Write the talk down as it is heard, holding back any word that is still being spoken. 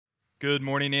Good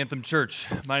morning, Anthem Church.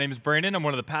 My name is Brandon. I'm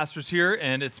one of the pastors here,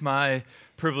 and it's my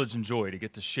privilege and joy to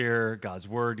get to share God's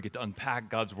Word, to get to unpack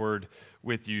God's Word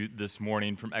with you this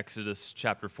morning from Exodus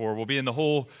chapter 4. We'll be in the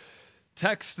whole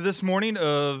text this morning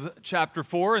of chapter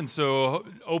 4, and so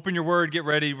open your Word, get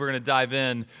ready, we're going to dive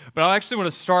in. But I actually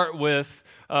want to start with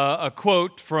a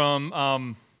quote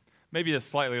from maybe a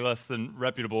slightly less than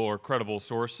reputable or credible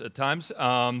source at times.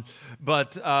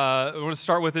 But I want to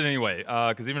start with it anyway,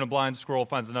 because even a blind squirrel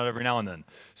finds a nut every now and then.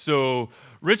 So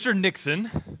Richard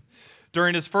Nixon,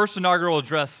 during his first inaugural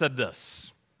address, said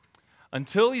this: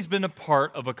 "Until he's been a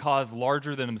part of a cause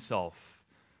larger than himself,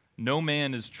 no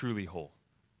man is truly whole."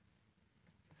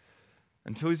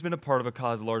 Until he's been a part of a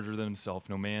cause larger than himself,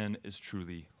 no man is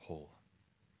truly whole.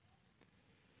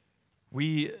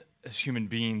 We as human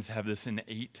beings have this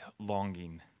innate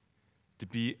longing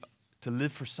to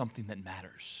live for something that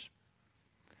matters,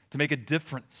 to make a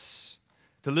difference,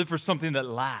 to live for something that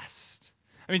lasts.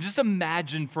 I mean, just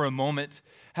imagine for a moment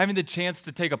having the chance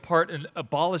to take a part in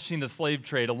abolishing the slave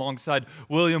trade alongside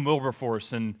William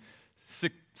Wilberforce in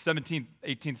 17th,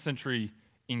 18th century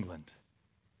England.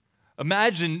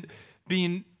 Imagine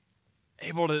being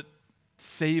able to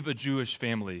save a Jewish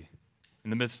family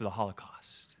in the midst of the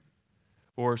Holocaust,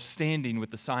 or standing with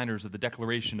the signers of the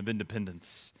Declaration of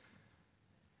Independence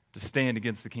to stand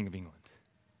against the King of England.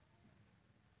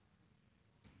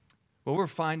 What we're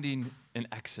finding in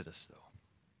Exodus, though,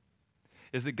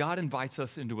 is that God invites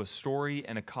us into a story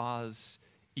and a cause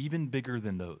even bigger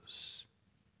than those.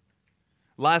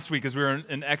 Last week, as we were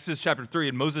in Exodus chapter 3,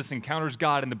 and Moses encounters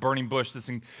God in the burning bush,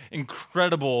 this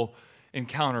incredible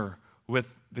encounter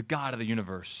with the God of the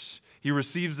universe. He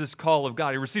receives this call of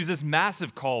God. He receives this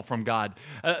massive call from God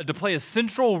to play a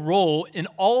central role in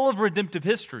all of redemptive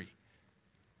history,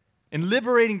 in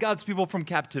liberating God's people from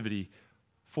captivity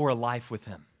for a life with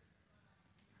Him.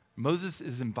 Moses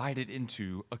is invited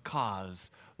into a cause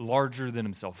larger than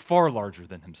himself, far larger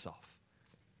than himself.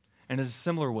 And in a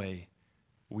similar way,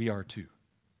 we are too.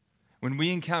 When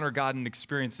we encounter God and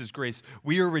experience His grace,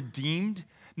 we are redeemed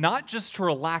not just to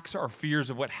relax our fears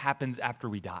of what happens after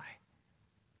we die.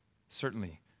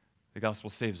 Certainly, the gospel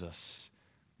saves us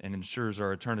and ensures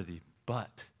our eternity,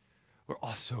 but we're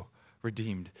also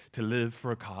redeemed to live for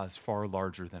a cause far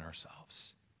larger than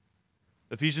ourselves.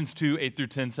 Ephesians 2, 8 through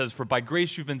 10 says, "For by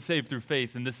grace you've been saved through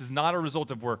faith, and this is not a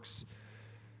result of works.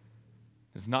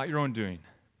 It's not your own doing.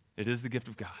 It is the gift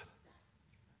of God,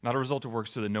 not a result of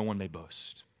works so that no one may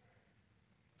boast."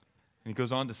 And he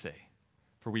goes on to say,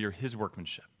 "For we are His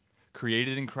workmanship,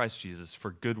 created in Christ Jesus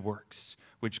for good works,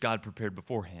 which God prepared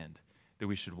beforehand that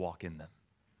we should walk in them."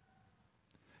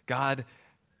 God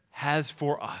has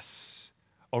for us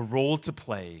a role to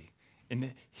play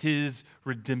in His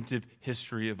redemptive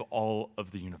history of all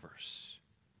of the universe.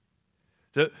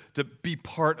 To be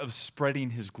part of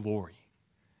spreading His glory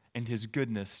and His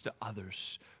goodness to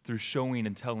others through showing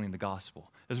and telling the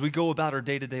gospel as we go about our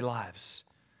day-to-day lives.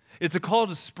 It's a call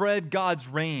to spread God's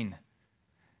reign,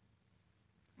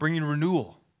 bringing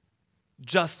renewal,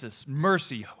 justice,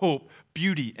 mercy, hope,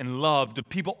 beauty, and love to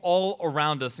people all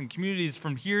around us in communities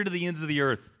from here to the ends of the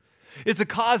earth. It's a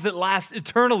cause that lasts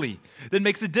eternally, that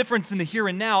makes a difference in the here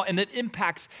and now, and that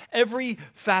impacts every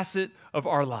facet of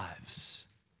our lives.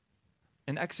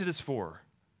 And Exodus 4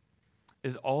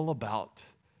 is all about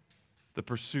the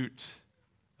pursuit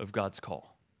of God's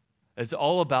call. It's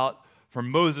all about, for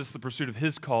Moses, the pursuit of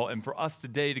his call, and for us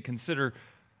today to consider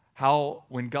how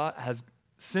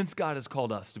since God has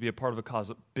called us to be a part of a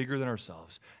cause bigger than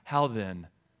ourselves, how then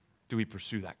do we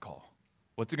pursue that call?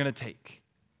 What's it going to take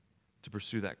to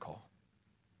pursue that call?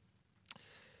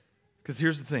 Because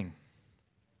here's the thing.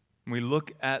 When we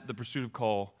look at the pursuit of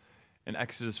call in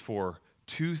Exodus 4,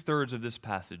 2/3 of this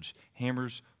passage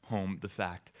hammers home the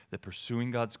fact that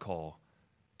pursuing God's call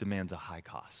demands a high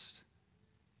cost.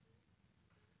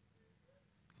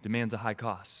 Demands a high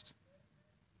cost.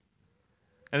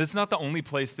 And it's not the only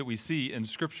place that we see in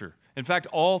Scripture. In fact,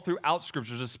 all throughout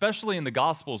Scriptures, especially in the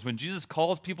Gospels, when Jesus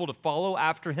calls people to follow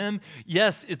after Him,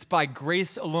 yes, it's by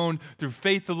grace alone, through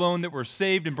faith alone, that we're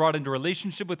saved and brought into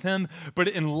relationship with Him. But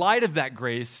in light of that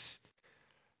grace,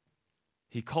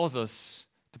 He calls us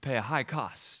to pay a high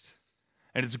cost.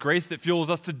 And it's grace that fuels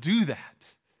us to do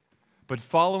that. But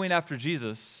following after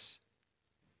Jesus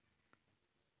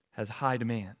has high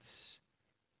demands.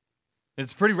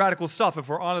 It's pretty radical stuff if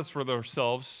we're honest with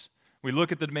ourselves. We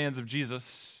look at the demands of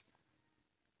Jesus,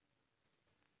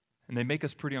 and they make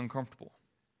us pretty uncomfortable.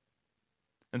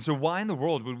 And so why in the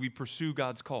world would we pursue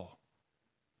God's call?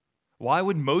 Why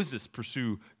would Moses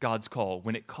pursue God's call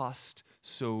when it cost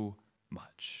so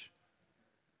much?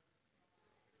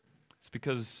 It's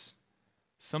because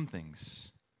some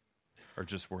things are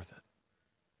just worth it.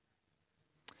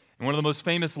 In one of the most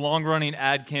famous long-running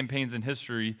ad campaigns in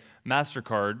history,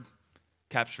 MasterCard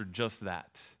captured just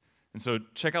that. And so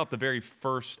check out the very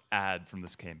first ad from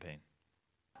this campaign.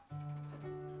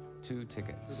 2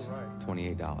 tickets,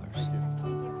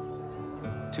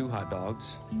 $28. 2 hot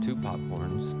dogs, 2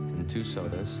 popcorns, and 2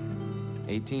 sodas,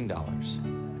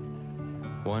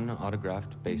 $18. 1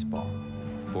 autographed baseball,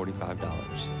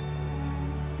 $45.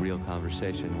 Real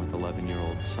conversation with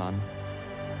 11-year-old son,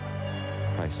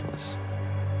 priceless.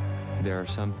 There are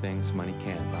some things money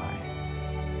can't buy.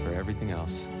 For everything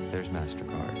else, there's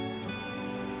MasterCard.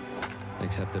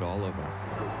 Accepted all over,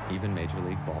 even Major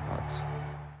League ballparks.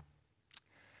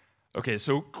 Okay,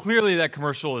 so clearly that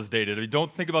commercial is dated.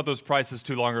 Don't think about those prices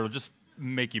too long, or it'll just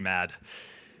make you mad.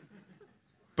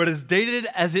 But as dated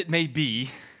as it may be,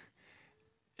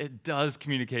 it does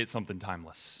communicate something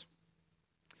timeless.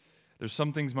 There's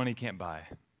some things money can't buy.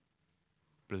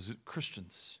 But as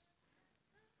Christians,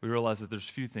 we realize that there's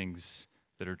few things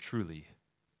that are truly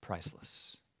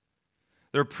priceless.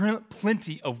 There are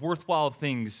plenty of worthwhile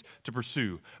things to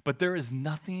pursue, but there is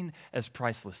nothing as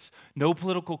priceless. No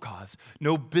political cause,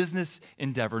 no business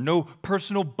endeavor, no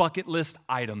personal bucket list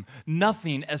item,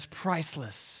 nothing as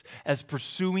priceless as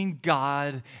pursuing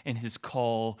God and His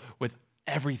call with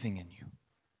everything in you.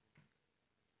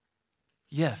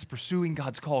 Yes, pursuing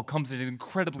God's call comes at an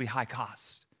incredibly high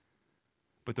cost,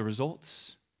 but the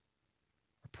results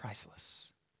are priceless.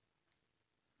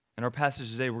 In our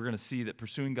passage today, we're going to see that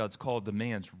pursuing God's call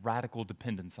demands radical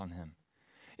dependence on Him.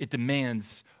 It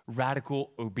demands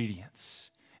radical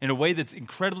obedience in a way that's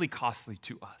incredibly costly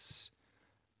to us,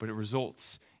 but it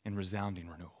results in resounding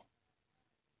renewal.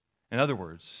 In other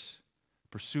words,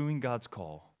 pursuing God's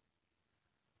call,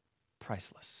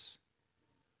 priceless.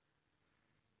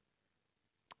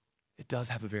 It does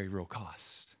have a very real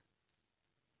cost,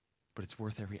 but it's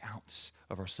worth every ounce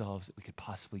of ourselves that we could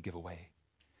possibly give away.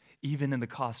 Even in the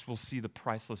cost, we'll see the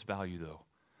priceless value, though,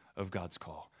 of God's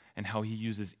call and how He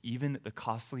uses even the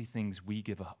costly things we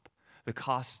give up, the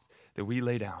cost that we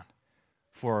lay down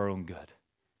for our own good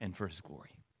and for His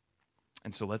glory.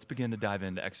 And so let's begin to dive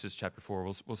into Exodus chapter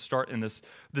 4. We'll start in this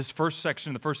first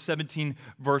section, the first 17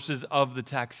 verses of the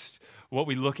text. What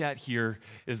we look at here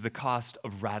is the cost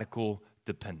of radical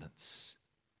dependence.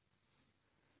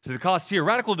 So the cost here,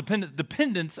 radical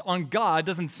dependence on God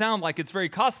doesn't sound like it's very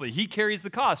costly. He carries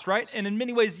the cost, right? And in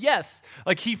many ways, yes,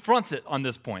 like He fronts it on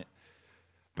this point.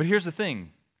 But here's the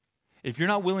thing. If you're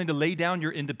not willing to lay down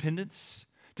your independence,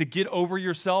 to get over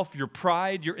yourself, your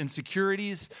pride, your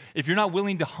insecurities, if you're not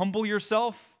willing to humble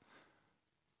yourself,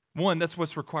 one, that's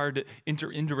what's required to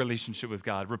enter into relationship with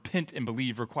God. Repent and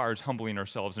believe requires humbling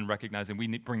ourselves and recognizing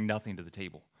we bring nothing to the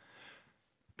table.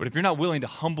 But if you're not willing to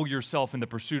humble yourself in the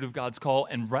pursuit of God's call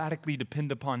and radically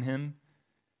depend upon Him,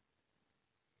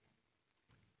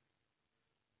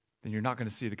 then you're not going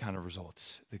to see the kind of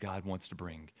results that God wants to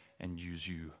bring and use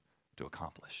you to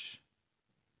accomplish.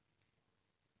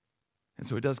 And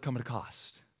so it does come at a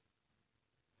cost.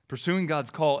 Pursuing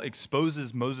God's call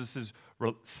exposes Moses'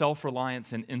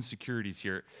 self-reliance and insecurities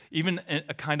here, even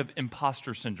a kind of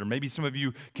imposter syndrome. Maybe some of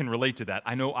you can relate to that.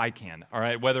 I know I can, all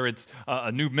right? Whether it's a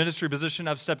new ministry position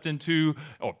I've stepped into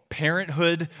or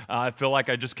parenthood, I feel like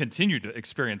I just continue to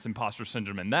experience imposter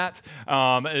syndrome in that.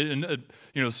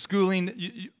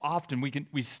 Schooling, often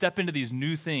we step into these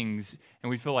new things and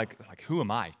we feel like who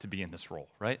am I to be in this role,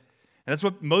 right? And that's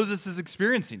what Moses is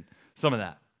experiencing, some of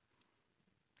that.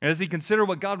 And as he considered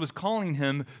what God was calling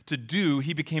him to do,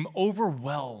 he became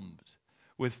overwhelmed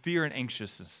with fear and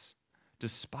anxiousness,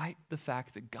 despite the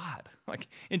fact that God, like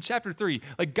in chapter 3,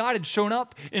 like God had shown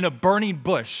up in a burning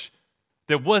bush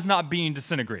that was not being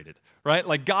disintegrated, right?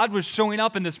 Like God was showing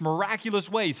up in this miraculous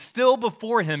way still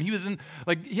before him.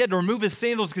 He had to remove his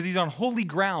sandals because he's on holy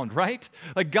ground, right?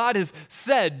 Like God has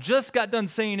said, just got done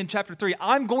saying in chapter 3,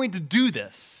 I'm going to do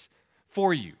this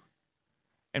for you.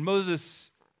 And Moses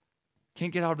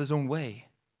can't get out of his own way.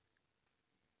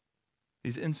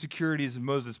 These insecurities of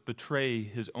Moses betray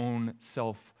his own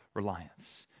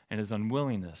self-reliance and his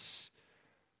unwillingness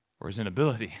or his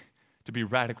inability to be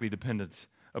radically dependent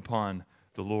upon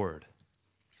the Lord.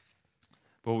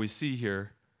 But what we see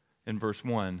here in verse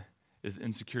 1 is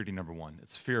insecurity number 1.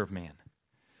 It's fear of man. It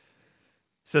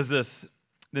says this,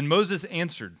 then Moses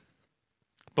answered,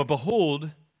 but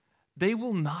behold, they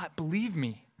will not believe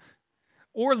me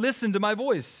or listen to my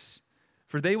voice.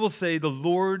 For they will say, the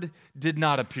Lord did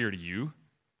not appear to you.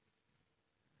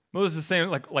 Moses is saying,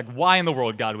 like, why in the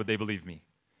world, God, would they believe me?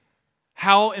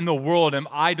 How in the world am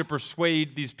I to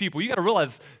persuade these people? You got to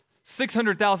realize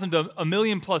 600,000 to 1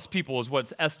 million plus people is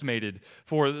what's estimated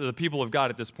for the people of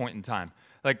God at this point in time.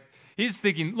 Like, He's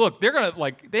thinking, look, they're going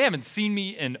to, they haven't seen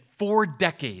me in 4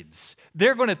 decades.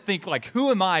 They're going to think, who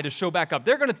am I to show back up?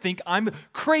 They're going to think I'm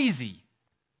crazy.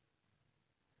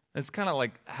 It's kind of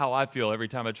like how I feel every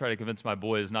time I try to convince my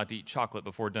boys not to eat chocolate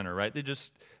before dinner, right? They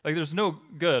just, there's no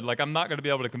good. I'm not going to be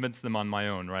able to convince them on my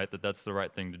own, right, that that's the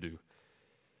right thing to do.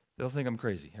 They'll think I'm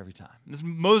crazy every time.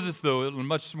 Moses, though, at a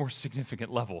much more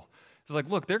significant level, is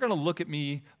look, they're going to look at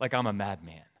me like I'm a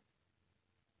madman.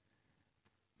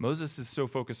 Moses is so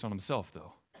focused on himself,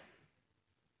 though.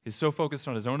 He's so focused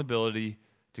on his own ability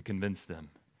to convince them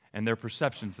and their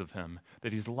perceptions of him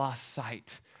that he's lost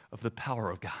sight of the power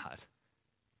of God.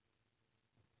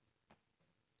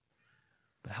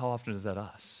 But how often is that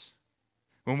us?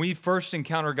 When we first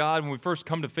encounter God, when we first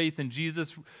come to faith in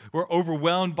Jesus, we're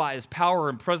overwhelmed by his power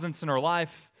and presence in our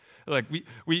life.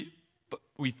 We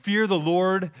fear the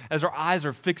Lord as our eyes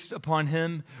are fixed upon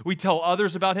him. We tell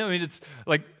others about him. It's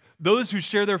those who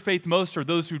share their faith most are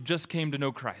those who just came to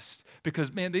know Christ.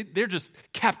 Because, man, they're just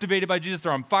captivated by Jesus.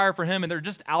 They're on fire for him, and they're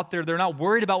just out there. They're not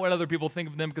worried about what other people think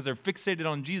of them because they're fixated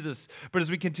on Jesus. But as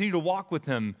we continue to walk with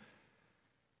him,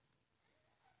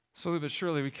 slowly but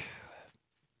surely,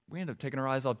 we end up taking our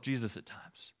eyes off Jesus at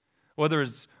times. Whether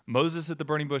it's Moses at the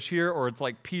burning bush here, or it's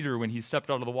like Peter when he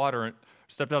stepped out of the water and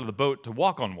stepped out of the boat to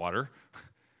walk on water.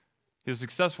 He was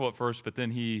successful at first, but then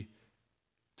he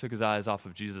took his eyes off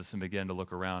of Jesus and began to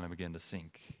look around and began to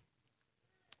sink.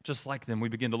 Just like them, we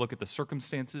begin to look at the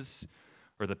circumstances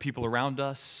or the people around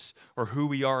us or who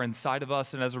we are inside of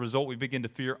us, and as a result, we begin to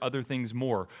fear other things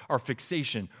more. Our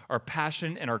fixation, our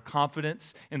passion, and our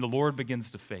confidence in the Lord begins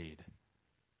to fade.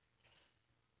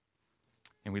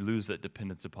 And we lose that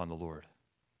dependence upon the Lord.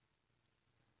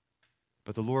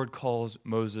 But the Lord calls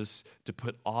Moses to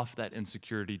put off that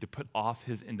insecurity, to put off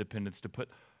his independence, to put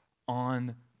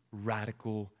on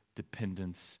radical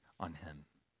dependence on him.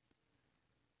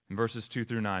 In verses 2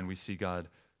 through 9, we see God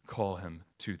call him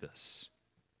to this.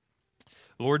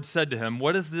 The Lord said to him,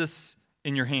 "What is this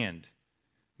in your hand?"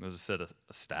 Moses said, a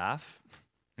staff.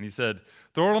 And he said,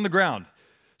 "Throw it on the ground."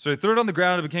 So he threw it on the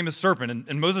ground and it became a serpent,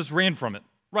 and Moses ran from it.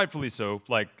 Rightfully so.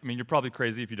 You're probably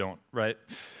crazy if you don't, right?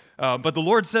 But the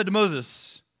Lord said to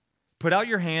Moses, "Put out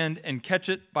your hand and catch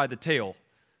it by the tail."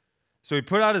 So he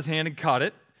put out his hand and caught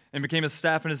it, and became a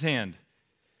staff in his hand,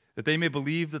 that they may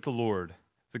believe that the Lord,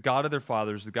 the God of their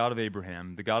fathers, the God of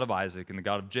Abraham, the God of Isaac, and the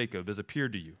God of Jacob, has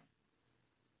appeared to you.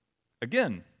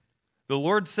 Again, the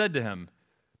Lord said to him,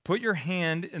 "Put your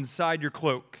hand inside your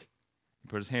cloak." He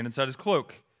put his hand inside his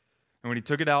cloak, and when he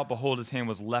took it out, behold, his hand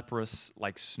was leprous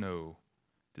like snow,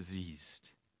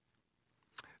 diseased.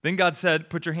 Then God said,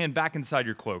 "Put your hand back inside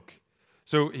your cloak."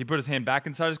 So he put his hand back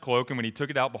inside his cloak, and when he took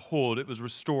it out, behold, it was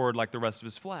restored like the rest of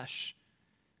his flesh.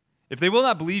 If they will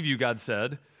not believe you, God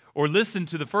said, or listen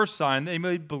to the first sign, they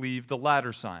may believe the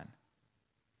latter sign.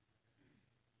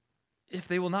 If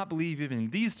they will not believe even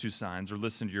these 2 signs or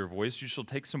listen to your voice, you shall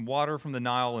take some water from the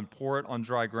Nile and pour it on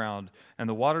dry ground, and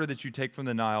the water that you take from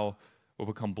the Nile will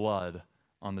become blood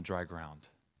on the dry ground.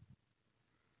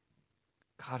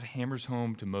 God hammers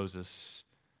home to Moses,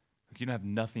 you don't have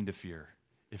nothing to fear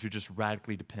if you just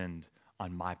radically depend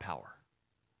on my power.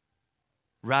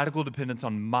 Radical dependence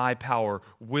on my power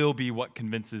will be what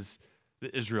convinces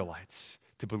the Israelites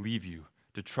to believe you,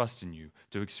 to trust in you,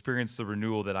 to experience the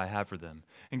renewal that I have for them.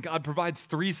 And God provides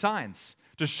 3 signs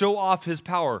to show off his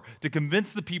power, to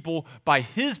convince the people by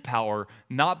his power,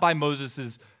 not by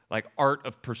Moses' art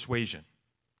of persuasion.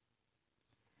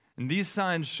 And these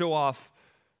signs show off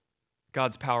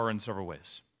God's power in several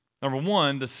ways. Number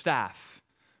 1, the staff.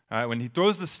 All right, when he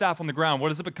throws the staff on the ground, what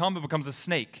does it become? It becomes a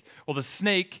snake. Well, the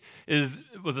snake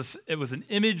was an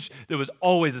image that was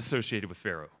always associated with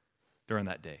Pharaoh during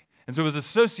that day. And so it was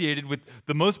associated with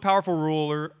the most powerful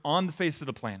ruler on the face of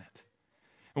the planet.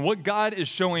 And what God is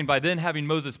showing by then having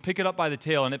Moses pick it up by the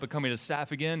tail and it becoming a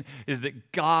staff again is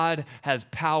that God has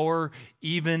power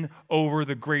even over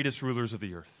the greatest rulers of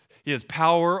the earth. He has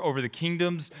power over the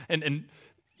kingdoms, and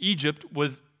Egypt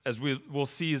was, as we will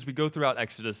see as we go throughout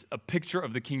Exodus, a picture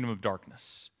of the kingdom of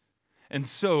darkness. And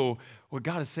so what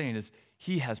God is saying is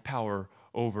he has power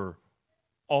over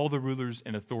all the rulers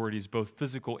and authorities, both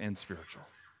physical and spiritual.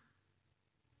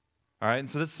 All right, and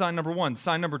so that's sign number 1.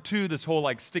 Sign number 2, this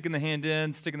whole sticking the hand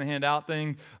in, sticking the hand out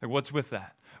thing, what's with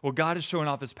that? Well, God is showing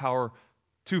off his power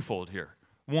twofold here.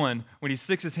 1, when he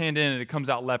sticks his hand in and it comes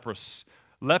out leprous.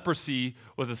 Leprosy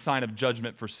was a sign of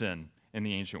judgment for sin in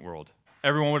the ancient world.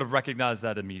 Everyone would have recognized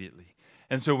that immediately.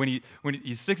 And so when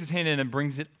he sticks his hand in and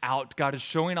brings it out, God is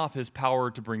showing off his power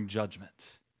to bring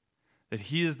judgment. That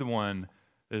he is the one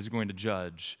that is going to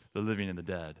judge the living and the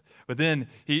dead. But then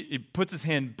he puts his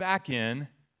hand back in,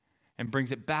 and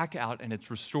brings it back out, and it's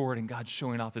restored, and God's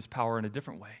showing off his power in a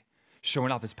different way,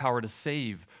 showing off his power to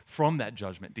save from that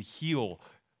judgment, to heal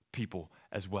people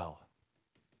as well.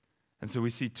 And so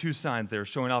we see two signs there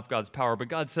showing off God's power, but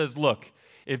God says, look,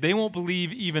 if they won't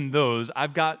believe even those,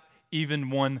 I've got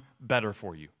even one better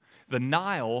for you. The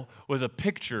Nile was a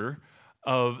picture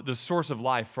of the source of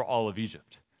life for all of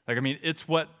Egypt. It's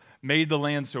what made the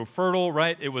land so fertile,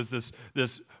 right? It was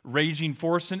this raging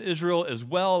force in Israel as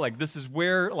well. This is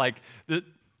where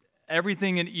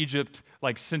everything in Egypt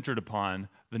centered upon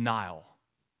the Nile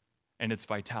and its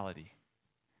vitality.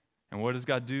 And what does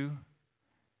God do?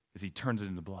 Is he turns it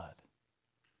into blood.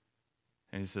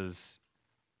 And he says,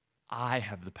 I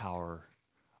have the power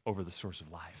over the source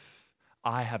of life.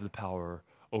 I have the power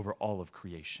over all of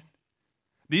creation.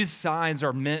 These signs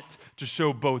are meant to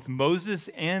show both Moses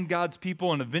and God's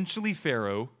people, and eventually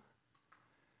Pharaoh,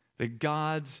 that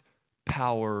God's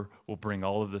power will bring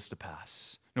all of this to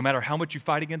pass. No matter how much you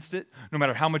fight against it, no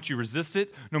matter how much you resist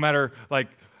it, no matter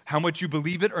how much you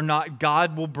believe it or not,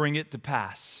 God will bring it to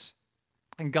pass.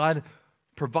 And God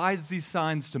provides these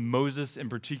signs to Moses in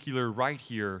particular right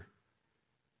here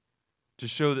to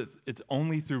show that it's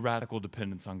only through radical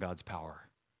dependence on God's power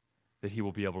that he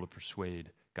will be able to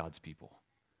persuade God's people.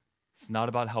 It's not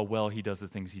about how well he does the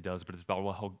things he does, but it's about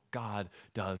how God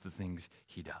does the things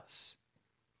he does.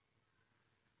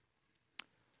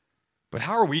 But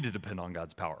how are we to depend on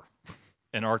God's power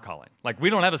in our calling? We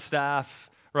don't have a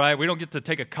staff, right? We don't get to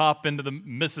take a cup into the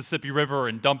Mississippi River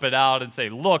and dump it out and say,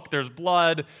 look, there's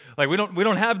blood. We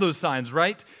don't have those signs,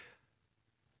 right?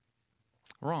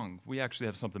 Wrong. We actually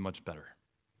have something much better,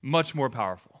 much more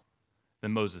powerful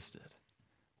than Moses did.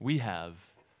 We have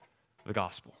the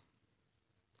gospel.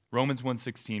 Romans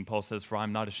 1:16, Paul says, for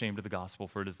I'm not ashamed of the gospel,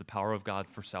 for it is the power of God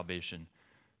for salvation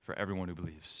for everyone who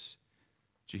believes.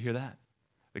 Did you hear that?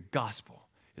 The gospel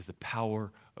is the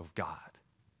power of God.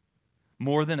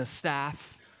 More than a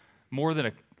staff, more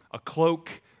than a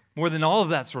cloak, more than all of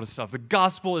that sort of stuff. The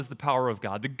gospel is the power of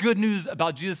God. The good news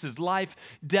about Jesus' life,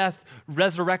 death,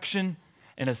 resurrection,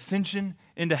 and ascension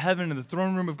into heaven and the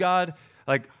throne room of God,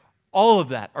 all of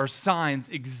that are signs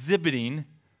exhibiting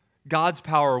God's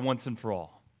power once and for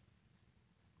all.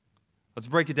 Let's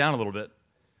break it down a little bit.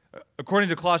 According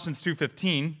to Colossians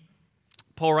 2:15,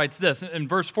 Paul writes this. In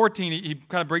verse 14, he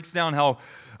kind of breaks down how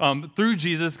through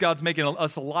Jesus, God's making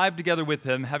us alive together with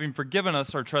him, having forgiven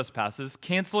us our trespasses,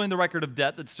 canceling the record of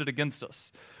debt that stood against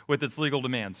us with its legal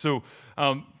demands. So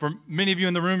for many of you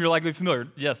in the room, you're likely familiar.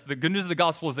 Yes, the good news of the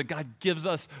gospel is that God gives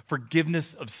us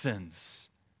forgiveness of sins.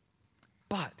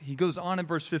 But he goes on in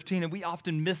verse 15, and we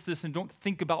often miss this and don't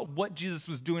think about what Jesus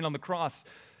was doing on the cross.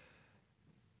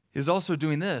 He was also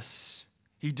doing this.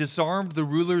 He disarmed the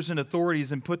rulers and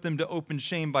authorities and put them to open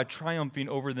shame by triumphing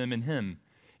over them in him.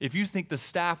 If you think the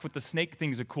staff with the snake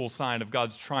thing is a cool sign of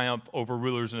God's triumph over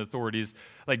rulers and authorities,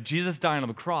 Jesus dying on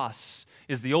the cross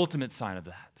is the ultimate sign of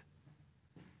that.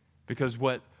 Because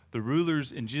what the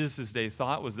rulers in Jesus' day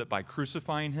thought was that by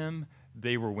crucifying him,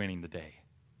 they were winning the day.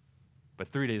 But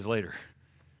 3 days later,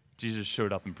 Jesus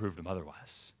showed up and proved them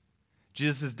otherwise.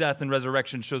 Jesus' death and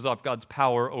resurrection shows off God's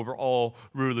power over all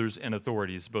rulers and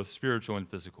authorities, both spiritual and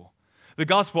physical. The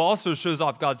gospel also shows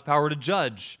off God's power to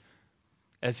judge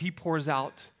as he pours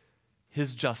out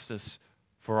his justice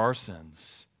for our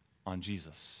sins on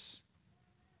Jesus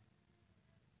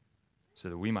so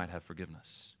that we might have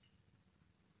forgiveness.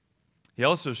 He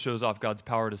also shows off God's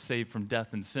power to save from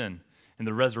death and sin in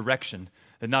the resurrection,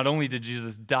 that not only did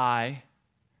Jesus die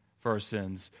for our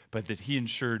sins, but that he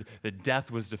ensured that death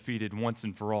was defeated once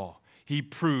and for all. He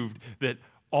proved that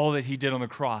all that he did on the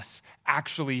cross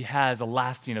actually has a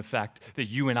lasting effect that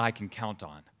you and I can count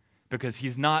on, because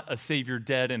he's not a savior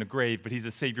dead in a grave, but he's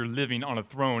a savior living on a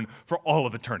throne for all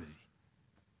of eternity.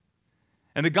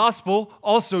 And the gospel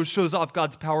also shows off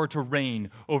God's power to reign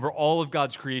over all of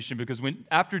God's creation, because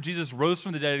after Jesus rose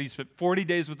from the dead, he spent 40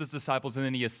 days with his disciples, and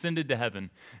then he ascended to heaven.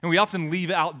 And we often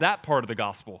leave out that part of the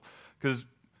gospel because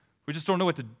we just don't know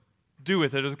what to do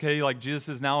with it. Okay, Jesus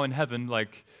is now in heaven,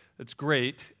 it's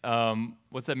great.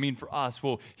 What's that mean for us?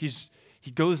 Well,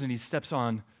 he goes and he steps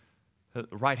on the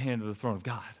right hand of the throne of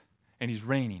God, and he's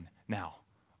reigning now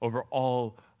over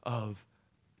all of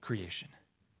creation.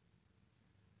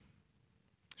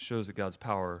 Shows that God's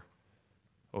power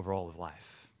over all of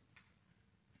life.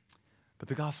 But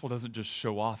the gospel doesn't just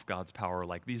show off God's power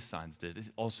like these signs did.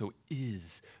 It also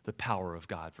is the power of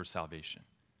God for salvation.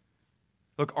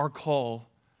 Look, our call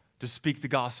to speak the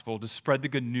gospel, to spread the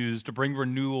good news, to bring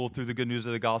renewal through the good news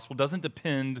of the gospel doesn't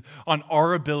depend on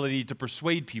our ability to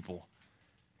persuade people.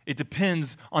 It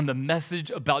depends on the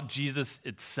message about Jesus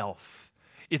itself.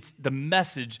 It's the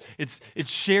message. It's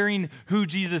sharing who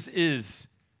Jesus is.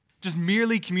 Just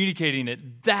merely communicating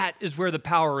it. That is where the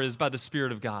power is by the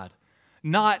Spirit of God.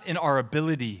 Not in our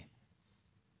ability,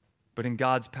 but in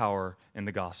God's power in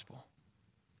the gospel.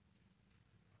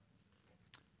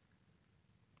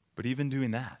 But even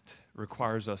doing that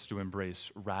requires us to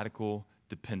embrace radical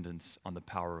dependence on the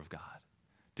power of God,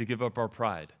 to give up our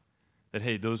pride. That,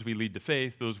 hey, those we lead to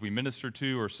faith, those we minister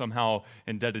to, are somehow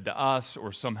indebted to us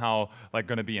or somehow like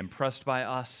going to be impressed by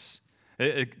us.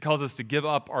 It calls us to give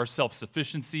up our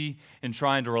self-sufficiency in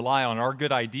trying to rely on our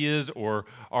good ideas or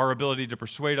our ability to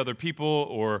persuade other people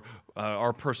or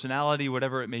our personality,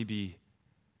 whatever it may be.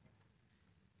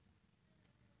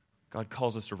 God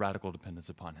calls us to radical dependence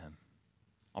upon him,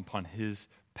 upon his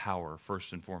power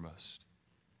first and foremost.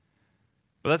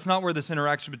 But that's not where this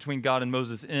interaction between God and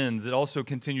Moses ends. It also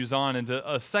continues on into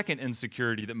a second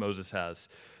insecurity that Moses has.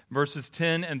 Verses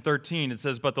 10 and 13, it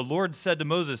says, "But the Lord said to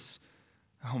Moses,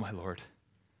 'Oh, my Lord,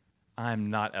 I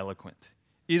am not eloquent,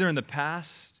 either in the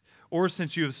past or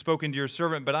since you have spoken to your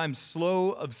servant, but I am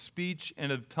slow of speech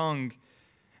and of tongue.'"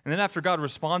 And then after God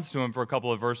responds to him for a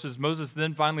couple of verses, Moses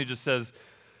then finally just says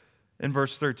in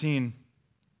verse 13,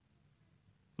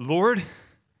 "Lord,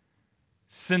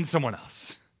 send someone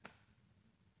else."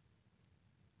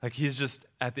 Like he's just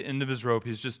at the end of his rope.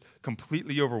 He's just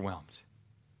completely overwhelmed.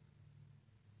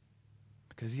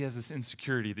 Because he has this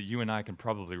insecurity that you and I can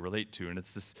probably relate to. And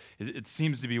it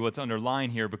seems to be what's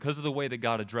underlying here because of the way that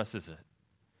God addresses it.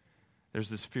 There's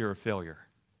this fear of failure.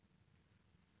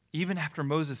 Even after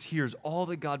Moses hears all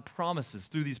that God promises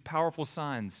through these powerful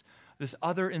signs, this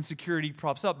other insecurity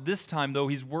props up. This time, though,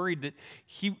 he's worried that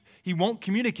he won't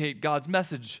communicate God's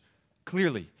message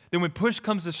clearly. Then when push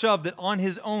comes to shove, that on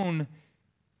his own,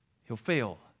 he'll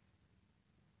fail.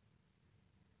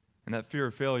 And that fear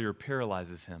of failure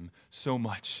paralyzes him so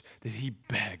much that he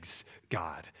begs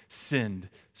God, send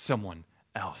someone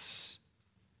else.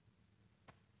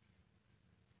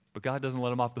 But God doesn't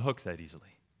let him off the hook that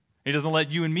easily. He doesn't let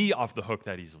you and me off the hook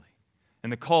that easily.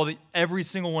 And the call that every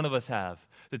single one of us have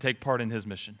to take part in his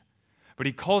mission. But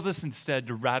he calls us instead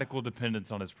to radical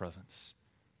dependence on his presence.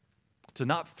 To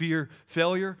not fear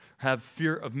failure, have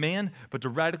fear of man, but to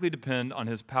radically depend on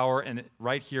his power. And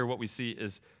right here, what we see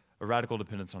is a radical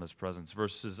dependence on his presence.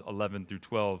 Verses 11 through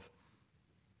 12,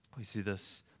 we see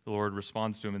this. The Lord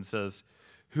responds to him and says,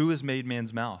 "Who has made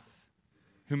man's mouth?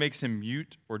 Who makes him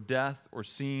mute or deaf or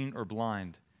seeing or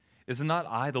blind? Is it not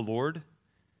I, the Lord?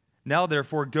 Now,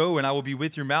 therefore, go, and I will be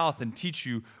with your mouth and teach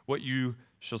you what you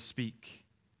shall speak."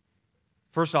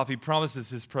 First off, he promises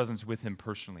his presence with him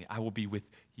personally. I will be with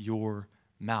your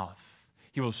mouth.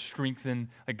 He will strengthen,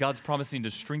 like God's promising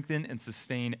to strengthen and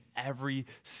sustain every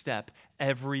step,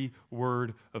 every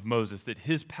word of Moses, that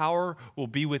his power will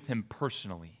be with him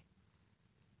personally,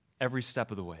 every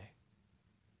step of the way.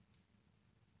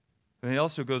 And he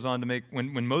also goes on to make,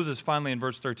 when Moses finally in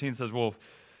verse 13 says, "Well,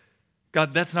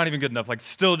 God, that's not even good enough. Like,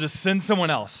 still just send someone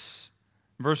else."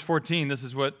 Verse 14, this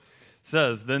is what it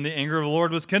says, "Then the anger of the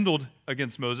Lord was kindled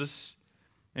against Moses,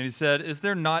 and he said, 'Is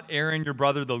there not Aaron, your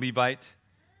brother, the Levite?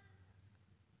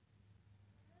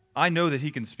 I know that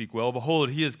he can speak well. Behold,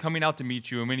 he is coming out to meet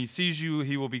you, and when he sees you,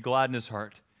 he will be glad in his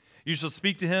heart. You shall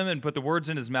speak to him and put the words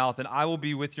in his mouth, and I will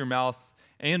be with your mouth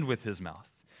and with his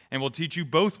mouth, and will teach you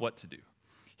both what to do.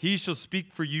 He shall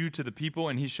speak for you to the people,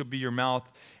 and he shall be your mouth,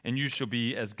 and you shall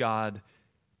be as God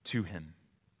to him.'"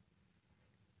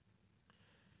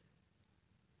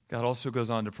 God also goes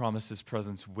on to promise his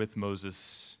presence with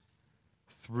Moses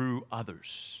through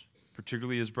others,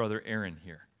 particularly his brother Aaron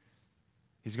here.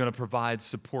 He's going to provide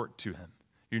support to him.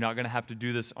 You're not going to have to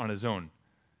do this on his own.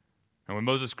 And when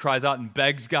Moses cries out and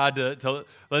begs God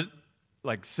to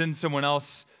send someone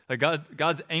else,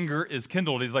 God's anger is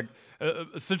kindled. He's like,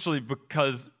 essentially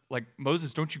because,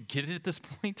 Moses, don't you get it at this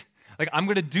point? I'm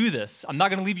going to do this. I'm not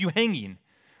going to leave you hanging.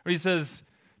 Or he says,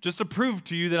 just to prove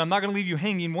to you that I'm not going to leave you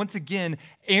hanging, once again,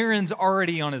 Aaron's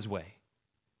already on his way.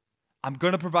 I'm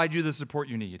going to provide you the support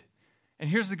you need. And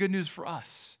here's the good news for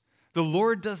us. The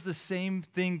Lord does the same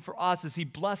thing for us as he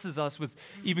blesses us with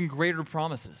even greater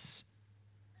promises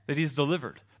that he's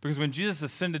delivered. Because when Jesus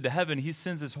ascended to heaven, he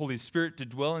sends his Holy Spirit to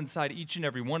dwell inside each and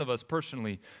every one of us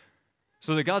personally,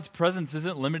 so that God's presence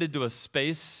isn't limited to a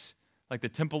space like the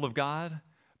temple of God,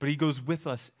 but he goes with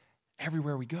us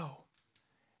everywhere we go.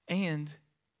 And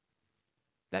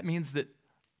that means that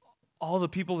all the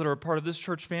people that are a part of this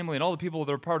church family and all the people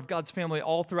that are part of God's family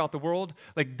all throughout the world,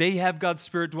 they have God's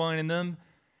Spirit dwelling in them,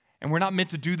 and we're not meant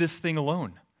to do this thing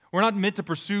alone. We're not meant to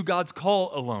pursue God's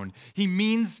call alone. He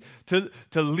means to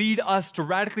lead us to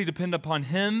radically depend upon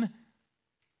him,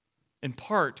 in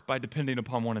part by depending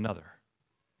upon one another.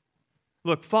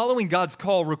 Look, following God's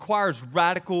call requires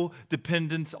radical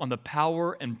dependence on the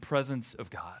power and presence of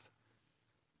God.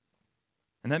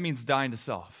 And that means dying to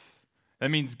self.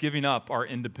 That means giving up our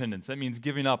independence. That means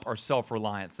giving up our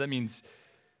self-reliance. That means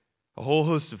a whole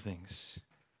host of things.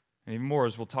 And even more,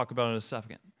 as we'll talk about in a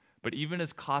second. But even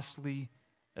as costly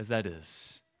as that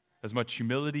is, as much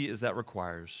humility as that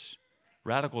requires,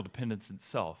 radical dependence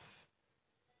itself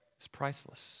is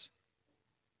priceless.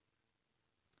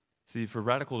 See, for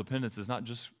radical dependence is not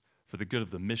just for the good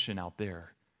of the mission out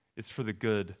there, it's for the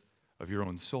good of your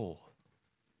own soul.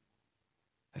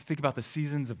 I think about the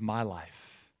seasons of my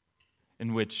life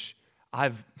in which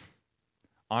I've,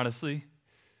 honestly,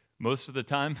 most of the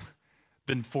time,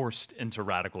 been forced into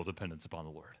radical dependence upon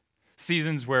the Lord.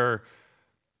 Seasons where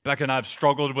Becca and I have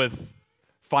struggled with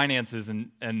finances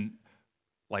and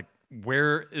like,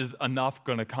 where is enough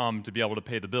going to come to be able to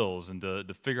pay the bills and to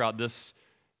figure out this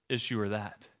issue or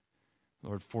that? The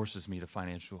Lord forces me to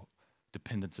financial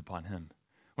dependence upon Him.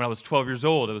 When I was 12 years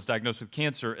old, I was diagnosed with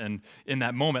cancer, and in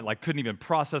that moment, like, couldn't even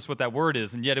process what that word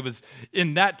is, and yet it was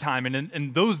in that time and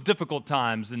in those difficult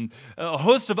times and a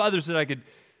host of others that I could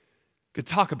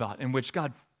talk about in which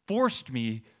God forced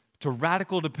me to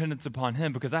radical dependence upon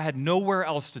Him because I had nowhere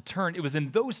else to turn. It was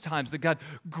in those times that God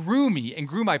grew me and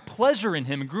grew my pleasure in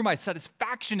Him and grew my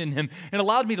satisfaction in Him and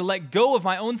allowed me to let go of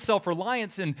my own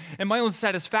self-reliance and my own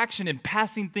satisfaction in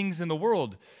passing things in the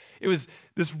world. It was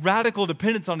this radical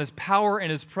dependence on His power and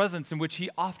His presence in which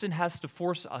He often has to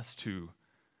force us to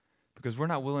because we're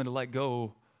not willing to let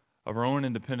go of our own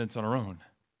independence on our own.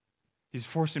 He's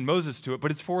forcing Moses to it,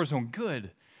 but it's for His own good.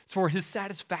 It's for His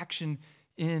satisfaction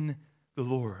in the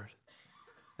Lord.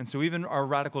 And so even our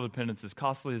radical dependence, as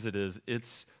costly as it is,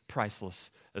 it's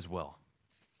priceless as well.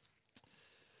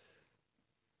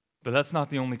 But that's not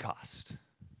the only cost.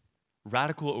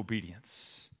 Radical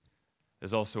obedience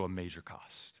is also a major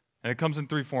cost. And it comes in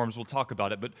three forms. We'll talk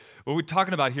about it. But what we're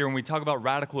talking about here when we talk about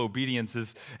radical obedience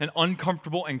is an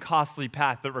uncomfortable and costly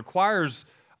path that requires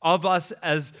of us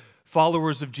as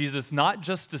followers of Jesus, not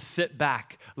just to sit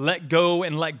back, let go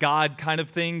and let God kind of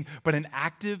thing, but an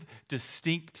active,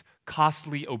 distinct,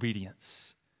 costly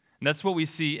obedience. And that's what we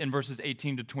see in verses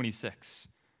 18 to 26.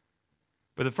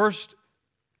 But the first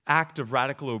act of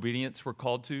radical obedience we're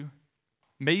called to,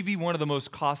 maybe one of the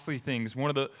most costly things,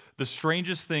 one of the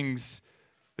strangest things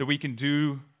that we can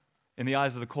do in the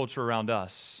eyes of the culture around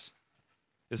us,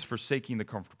 is forsaking the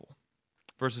comfortable.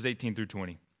 Verses 18 through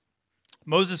 20.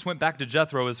 Moses went back to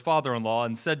Jethro, his father-in-law,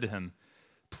 and said to him,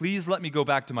 "Please let me go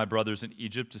back to my brothers in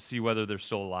Egypt to see whether they're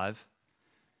still alive."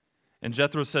 And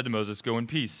Jethro said to Moses, "Go in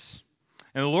peace."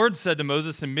 And the Lord said to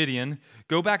Moses in Midian,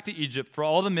 "Go back to Egypt, for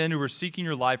all the men who were seeking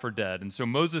your life are dead." And so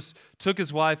Moses took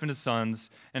his wife and his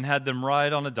sons and had them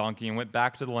ride on a donkey and went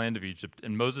back to the land of Egypt.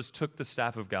 And Moses took the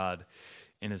staff of God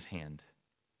in his hand.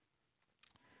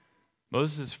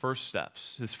 Moses' first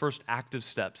steps, his first active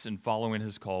steps in following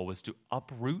his call was to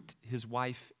uproot his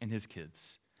wife and his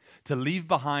kids, to leave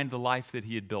behind the life that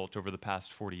he had built over the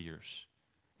past 40 years.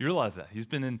 You realize that. He's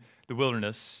been in the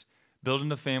wilderness,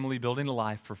 building a family, building a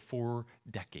life for 4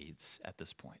 decades at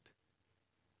this point.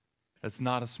 That's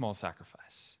not a small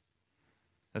sacrifice.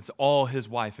 That's all his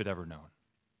wife had ever known.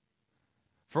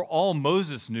 For all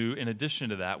Moses knew, in addition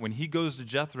to that, when he goes to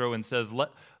Jethro and says,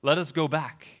 let us go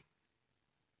back,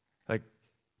 like,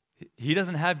 he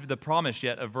doesn't have the promise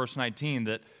yet of verse 19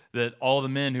 that all the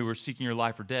men who were seeking your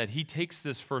life are dead. He takes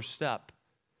this first step.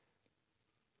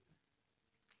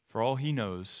 For all he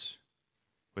knows,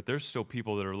 but there's still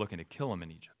people that are looking to kill him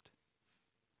in Egypt.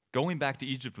 Going back to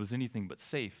Egypt was anything but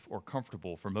safe or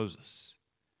comfortable for Moses.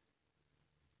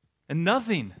 And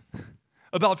nothing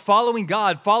about following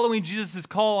God, following Jesus'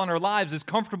 call on our lives is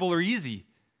comfortable or easy.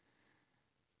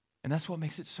 And that's what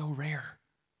makes it so rare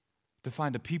to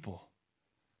find a people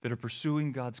that are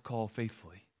pursuing God's call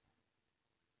faithfully.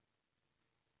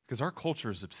 Because our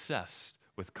culture is obsessed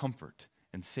with comfort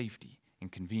and safety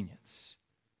and convenience.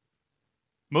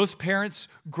 Most parents'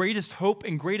 greatest hope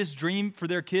and greatest dream for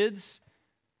their kids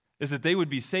is that they would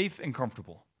be safe and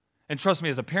comfortable. And trust me,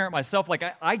 as a parent myself, like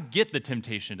I get the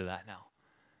temptation to that now.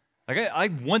 Like I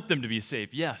want them to be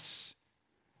safe, yes.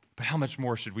 But how much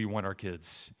more should we want our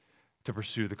kids to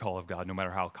pursue the call of God, no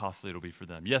matter how costly it'll be for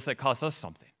them? Yes, that costs us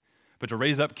something. But to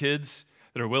raise up kids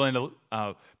that are willing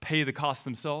to pay the cost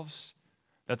themselves,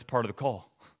 that's part of the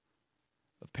call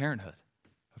of parenthood,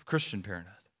 of Christian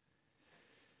parenthood.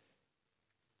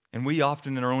 And we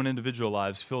often in our own individual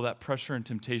lives feel that pressure and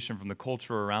temptation from the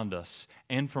culture around us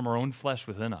and from our own flesh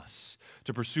within us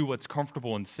to pursue what's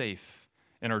comfortable and safe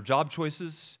in our job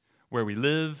choices, where we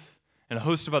live, and a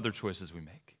host of other choices we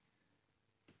make.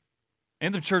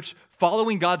 Anthem Church,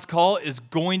 following God's call is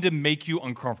going to make you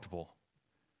uncomfortable.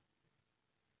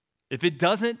 If it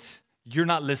doesn't, you're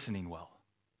not listening well.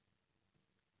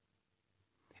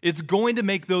 It's going to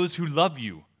make those who love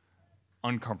you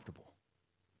uncomfortable.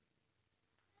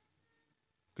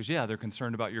 Because, yeah, they're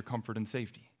concerned about your comfort and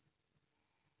safety.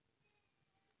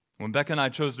 When Becca and I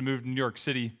chose to move to New York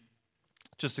City,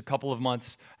 just a couple of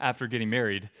months after getting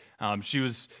married, she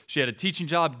had a teaching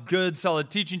job, good, solid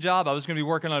teaching job. I was going to be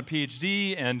working on a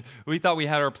PhD, and we thought we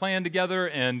had our plan together.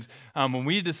 And when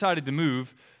we decided to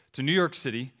move to New York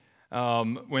City,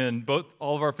 when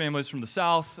all of our families from the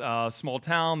South, small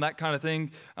town, that kind of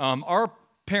thing, our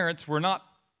parents were not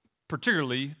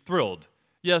particularly thrilled.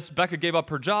 Yes, Becca gave up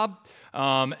her job,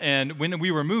 and when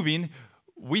we were moving,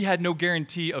 we had no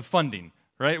guarantee of funding.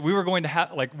 Right? We were going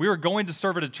to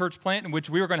serve at a church plant in which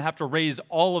we were going to have to raise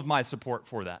all of my support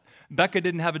for that. Becca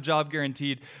didn't have a job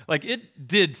guaranteed. It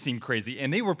did seem crazy,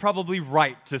 and they were probably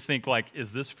right to think,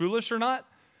 is this foolish or not?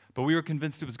 But we were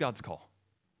convinced it was God's call.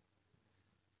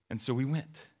 And so we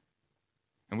went.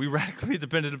 And we radically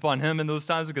depended upon him in those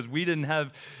times because we didn't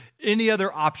have any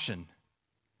other option.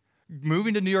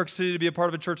 Moving to New York City to be a part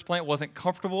of a church plant wasn't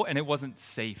comfortable, and it wasn't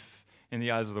safe in the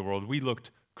eyes of the world. We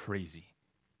looked crazy.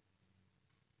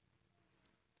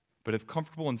 But if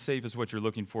comfortable and safe is what you're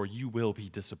looking for, you will be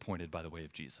disappointed by the way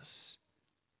of Jesus.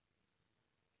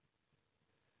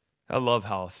 I love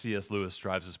how C.S. Lewis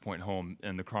drives this point home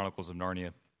in the Chronicles of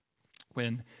Narnia.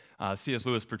 When C.S.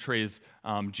 Lewis portrays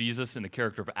Jesus in the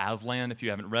character of Aslan, if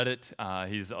you haven't read it,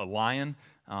 he's a lion,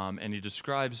 and he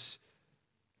describes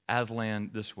Aslan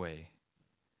this way.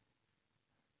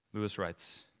 Lewis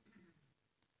writes,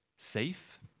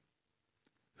 "Safe?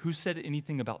 Who said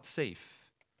anything about safe?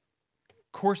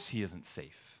 Of course he isn't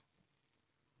safe,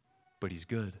 but he's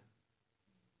good.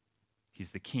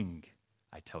 He's the king,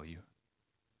 I tell you."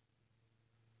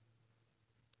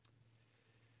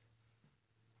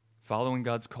 Following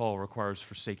God's call requires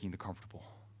forsaking the comfortable.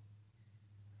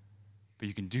 But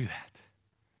you can do that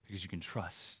because you can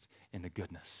trust in the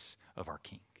goodness of our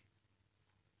King.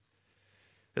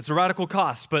 It's a radical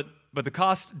cost, but the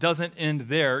cost doesn't end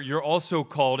there. You're also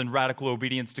called in radical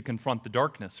obedience to confront the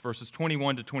darkness. Verses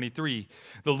 21 to 23.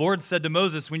 The Lord said to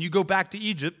Moses, "When you go back to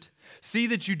Egypt, see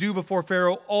that you do before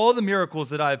Pharaoh all the miracles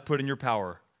that I have put in your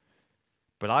power,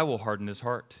 but I will harden his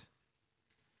heart."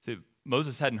 See,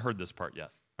 Moses hadn't heard this part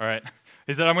yet, all right?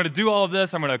 He said, I'm going to do all of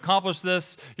this. I'm going to accomplish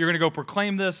this. You're going to go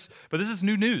proclaim this. But this is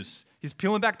new news. He's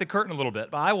peeling back the curtain a little bit.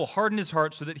 But I will harden his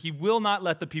heart so that he will not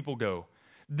let the people go.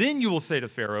 Then you will say to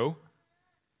Pharaoh,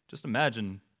 just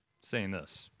imagine saying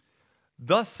this,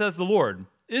 "Thus says the Lord,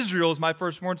 Israel is my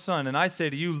firstborn son, and I say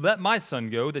to you, let my son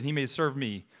go, that he may serve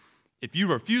me. If you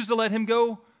refuse to let him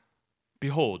go,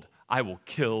 behold, I will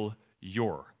kill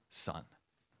your son."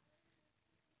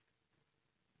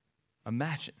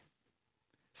 Imagine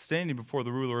standing before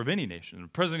the ruler of any nation, the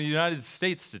president of the United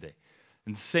States today,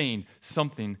 and saying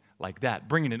something like that,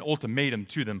 bringing an ultimatum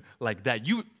to them like that.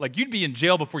 You'd be in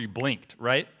jail before you blinked,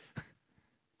 right?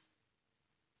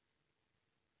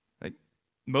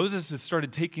 Moses has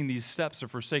started taking these steps of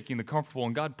forsaking the comfortable,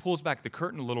 and God pulls back the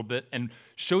curtain a little bit and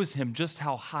shows him just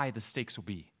how high the stakes will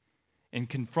be in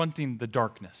confronting the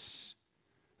darkness.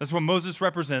 That's what Moses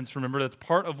represents. Remember, that's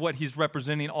part of what he's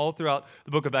representing all throughout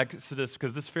the book of Exodus,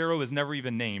 because this Pharaoh is never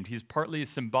even named. He's partly a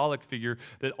symbolic figure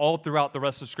that all throughout the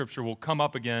rest of Scripture will come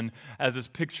up again as this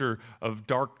picture of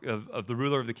the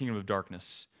ruler of the kingdom of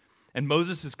darkness. And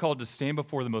Moses is called to stand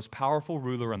before the most powerful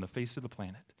ruler on the face of the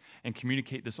planet and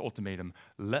communicate this ultimatum: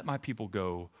 let my people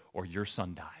go or your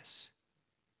son dies.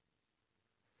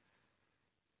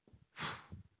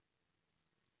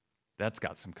 That's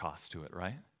got some cost to it,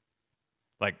 right?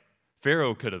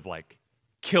 Pharaoh could have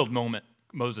killed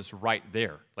Moses right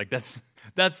there.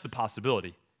 That's the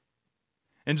possibility.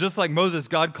 And just like Moses,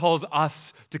 God calls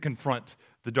us to confront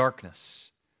the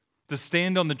darkness, to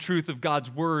stand on the truth of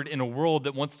God's word in a world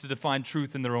that wants to define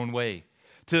truth in their own way,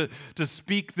 to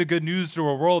speak the good news to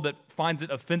a world that finds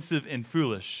it offensive and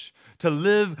foolish, to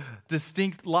live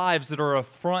distinct lives that are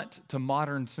affront to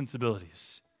modern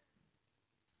sensibilities.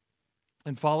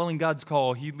 And following God's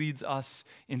call, he leads us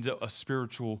into a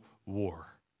spiritual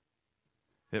war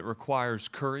that requires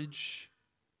courage,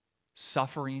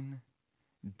 suffering,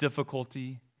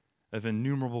 difficulty of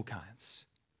innumerable kinds.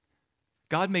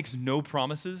 God makes no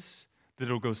promises that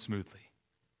it'll go smoothly.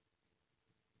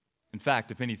 In fact,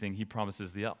 if anything, he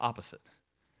promises the opposite,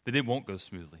 that it won't go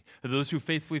smoothly, that those who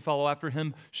faithfully follow after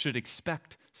him should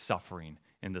expect suffering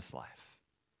in this life.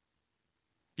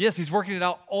 Yes, he's working it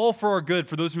out all for our good,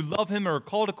 for those who love him and are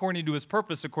called according to his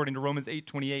purpose, according to Romans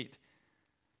 8:28.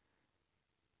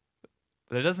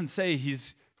 But it doesn't say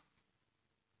he's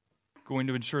going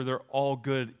to ensure they're all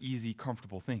good, easy,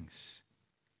 comfortable things.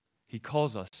 He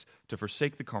calls us to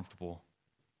forsake the comfortable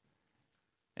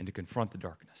and to confront the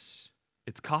darkness.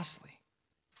 It's costly.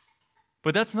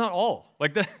 But that's not all.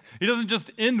 He doesn't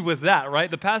just end with that, right?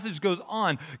 The passage goes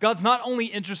on. God's not only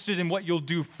interested in what you'll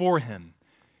do for him,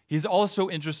 he's also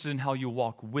interested in how you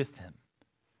walk with him.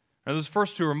 Now, those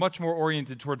first two are much more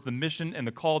oriented towards the mission and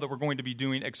the call that we're going to be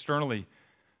doing externally.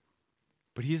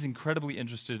 But he's incredibly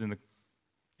interested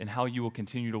in how you will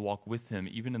continue to walk with him,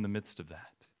 even in the midst of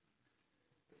that.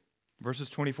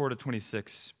 Verses 24 to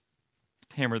 26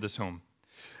 hammer this home.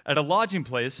 At a lodging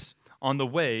place on the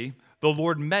way, the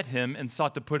Lord met him and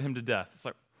sought to put him to death. It's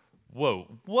like,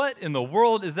 whoa, what in the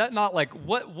world? Is that not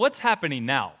what's happening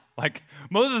now?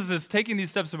 Moses is taking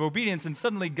these steps of obedience, and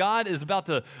suddenly God is about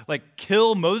to,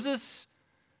 kill Moses?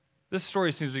 This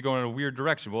story seems to be going in a weird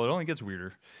direction. Well, it only gets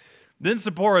weirder. Then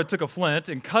Zipporah took a flint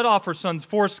and cut off her son's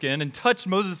foreskin and touched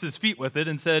Moses' feet with it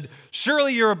and said,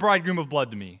 "Surely you're a bridegroom of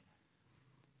blood to me."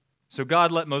 So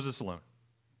God let Moses alone.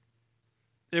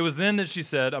 It was then that she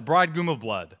said, "A bridegroom of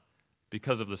blood,"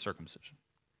 because of the circumcision.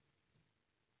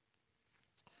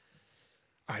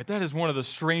 All right, that is one of the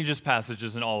strangest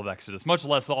passages in all of Exodus, much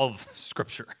less all of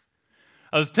Scripture.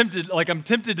 I'm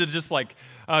tempted to just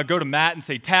go to Matt and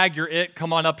say, "Tag, you're it.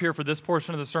 Come on up here for this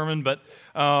portion of the sermon." But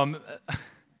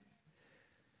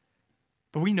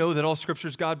we know that all Scripture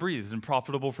is God-breathed and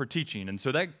profitable for teaching. And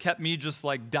so that kept me just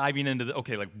diving into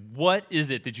what is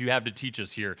it that you have to teach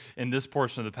us here in this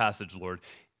portion of the passage, Lord?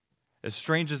 As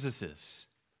strange as this is,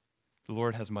 the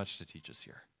Lord has much to teach us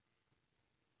here.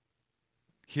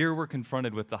 Here we're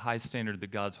confronted with the high standard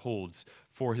that God holds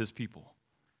for his people,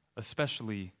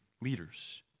 especially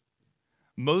leaders.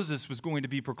 Moses was going to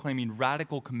be proclaiming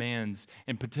radical commands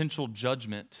and potential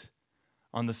judgment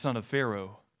on the son of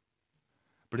Pharaoh,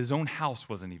 but his own house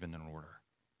wasn't even in order.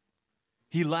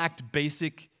 He lacked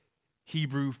basic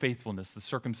Hebrew faithfulness, the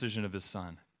circumcision of his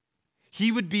son. He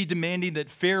would be demanding that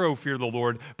Pharaoh fear the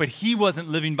Lord, but he wasn't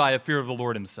living by a fear of the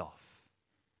Lord himself.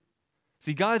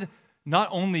 See, God not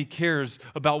only cares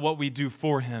about what we do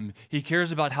for him, he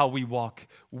cares about how we walk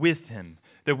with him,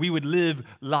 that we would live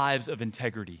lives of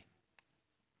integrity.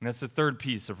 And that's the third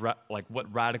piece of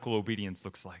what radical obedience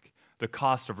looks like. The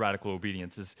cost of radical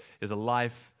obedience is a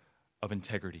life of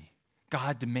integrity.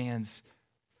 God demands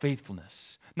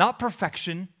faithfulness, not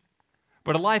perfection,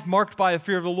 but a life marked by a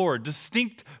fear of the Lord,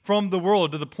 distinct from the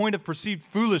world to the point of perceived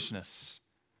foolishness.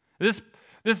 This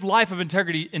life of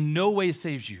integrity in no way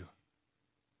saves you,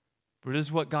 but it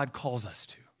is what God calls us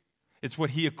to. It's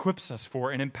what he equips us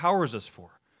for and empowers us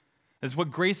for. It's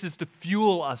what grace is to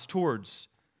fuel us towards.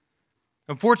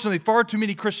 Unfortunately, far too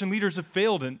many Christian leaders have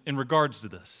failed in regards to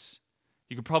this.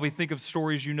 You could probably think of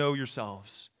stories you know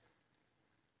yourselves.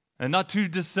 And not too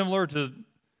dissimilar to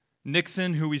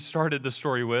Nixon, who we started the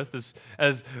story with,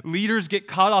 as leaders get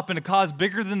caught up in a cause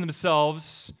bigger than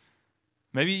themselves,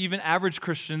 maybe even average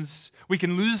Christians, we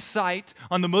can lose sight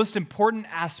on the most important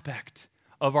aspect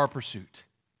of our pursuit,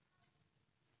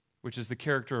 which is the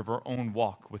character of our own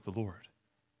walk with the Lord.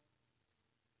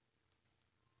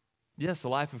 Yes, a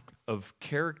life of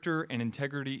character and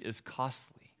integrity is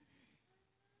costly.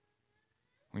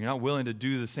 When you're not willing to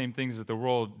do the same things that the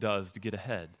world does to get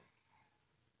ahead,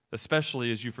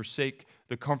 especially as you forsake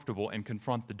the comfortable and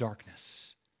confront the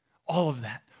darkness. All of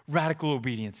that radical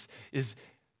obedience is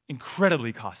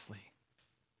incredibly costly,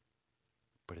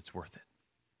 but it's worth it.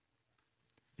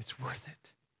 It's worth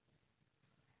it.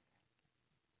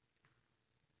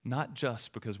 Not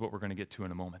just because what we're going to get to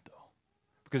in a moment, though.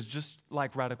 Because just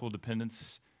like radical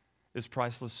dependence is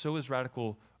priceless, so is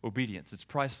radical obedience. It's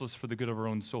priceless for the good of our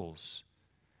own souls.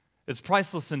 It's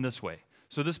priceless in this way.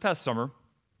 So this past summer,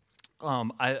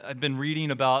 I've been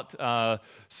reading about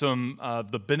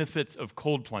the benefits of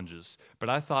cold plunges, but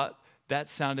I thought that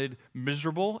sounded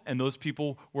miserable and those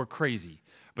people were crazy.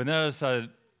 But then I decided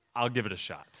I'll give it a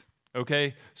shot.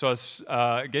 Okay, so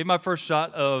I gave my first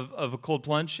shot of a cold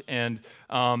plunge, and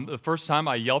the first time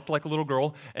I yelped like a little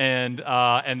girl, and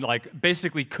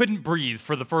basically couldn't breathe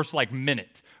for the first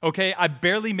minute. Okay, I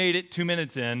barely made it 2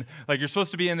 minutes in. You're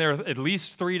supposed to be in there at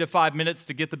least 3 to 5 minutes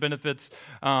to get the benefits,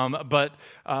 but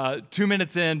 2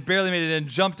 minutes in, barely made it in,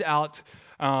 jumped out,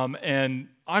 and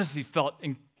honestly felt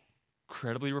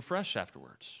incredibly refreshed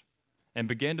afterwards. And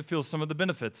began to feel some of the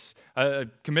benefits.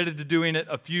 Committed to doing it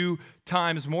a few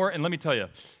times more, and let me tell you,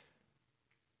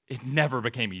 it never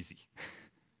became easy.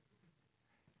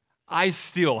 I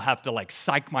still have to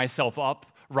psych myself up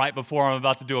right before I'm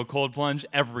about to do a cold plunge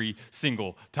every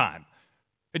single time.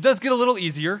 It does get a little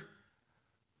easier,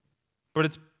 but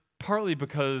it's partly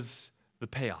because the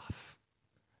payoff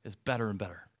is better and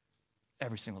better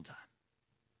every single time.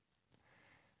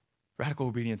 Radical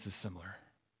obedience is similar.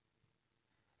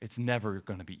 It's never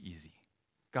going to be easy.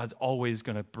 God's always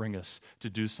going to bring us to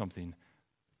do something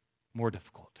more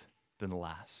difficult than the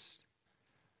last.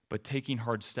 But taking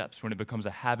hard steps, when it becomes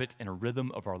a habit and a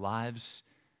rhythm of our lives,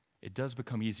 it does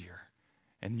become easier.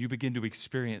 And you begin to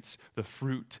experience the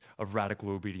fruit of radical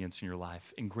obedience in your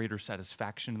life, and greater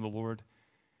satisfaction in the Lord,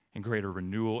 and greater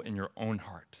renewal in your own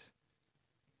heart.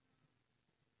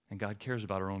 And God cares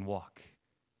about our own walk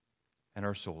and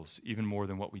our souls even more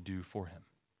than what we do for him.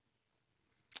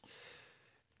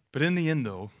 But in the end,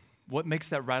 though, what makes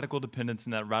that radical dependence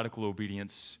and that radical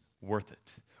obedience worth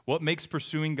it? What makes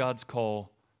pursuing God's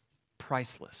call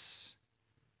priceless?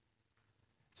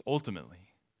 It's ultimately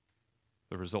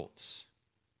the results.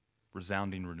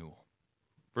 Resounding renewal.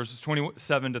 Verses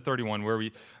 27 to 31,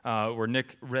 where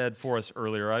Nick read for us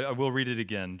earlier, I will read it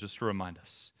again just to remind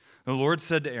us. The Lord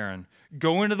said to Aaron,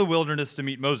 "Go into the wilderness to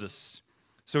meet Moses."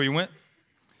 So he went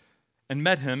and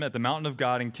met him at the mountain of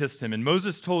God and kissed him. And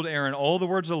Moses told Aaron all the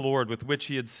words of the Lord with which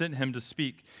he had sent him to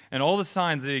speak, and all the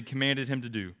signs that he had commanded him to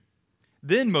do.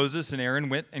 Then Moses and Aaron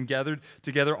went and gathered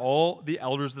together all the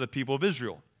elders of the people of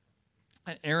Israel.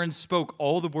 And Aaron spoke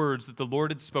all the words that the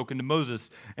Lord had spoken to Moses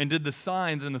and did the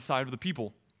signs in the sight of the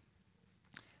people.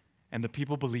 And the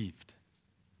people believed.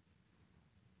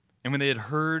 And when they had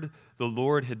heard the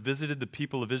Lord had visited the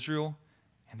people of Israel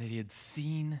and that he had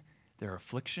seen their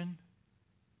affliction,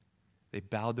 they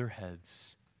bowed their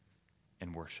heads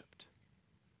and worshiped.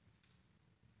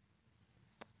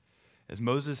 As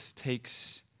Moses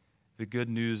takes the good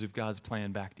news of God's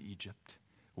plan back to Egypt,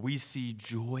 we see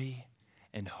joy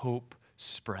and hope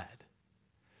spread,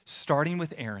 starting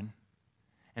with Aaron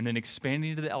and then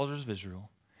expanding to the elders of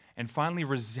Israel, and finally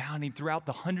resounding throughout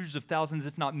the hundreds of thousands,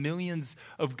 if not millions,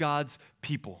 of God's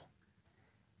people.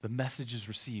 The message is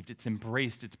received, it's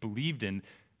embraced, it's believed in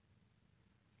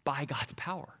by God's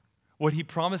power. What he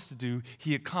promised to do,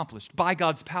 he accomplished. By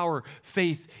God's power,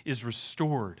 faith is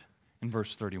restored in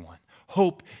verse 31.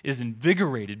 Hope is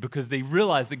invigorated because they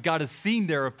realize that God has seen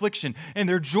their affliction, and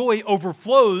their joy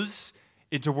overflows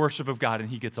into worship of God, and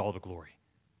he gets all the glory.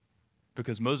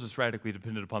 Because Moses radically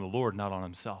depended upon the Lord, not on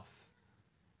himself.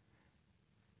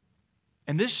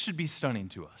 And this should be stunning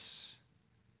to us.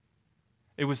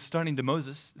 It was stunning to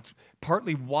Moses. It's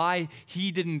partly why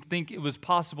he didn't think it was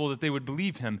possible that they would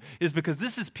believe him, is because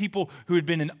this is people who had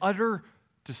been in utter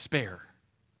despair.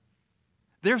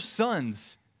 Their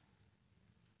sons,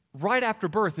 right after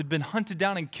birth, had been hunted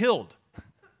down and killed.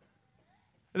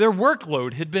 Their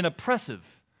workload had been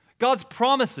oppressive. God's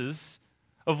promises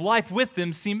of life with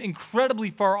them seem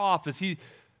incredibly far off, as he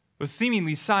was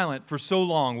seemingly silent for so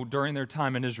long during their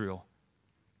time in Israel.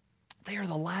 They are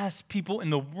the last people in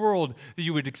the world that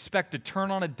you would expect to turn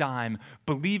on a dime,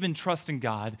 believe and trust in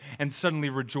God, and suddenly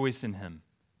rejoice in him.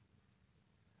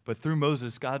 But through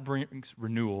Moses, God brings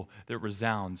renewal that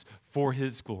resounds for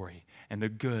his glory and the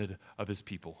good of his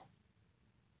people.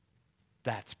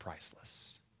 That's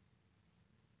priceless.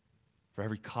 For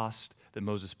every cost that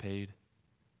Moses paid,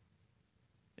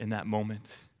 in that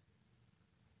moment,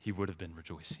 he would have been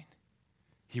rejoicing.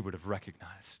 He would have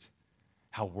recognized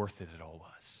how worth it all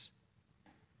was.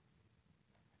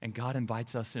 And God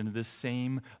invites us into this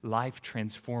same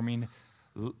life-transforming,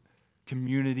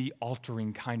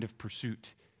 community-altering kind of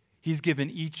pursuit. He's given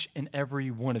each and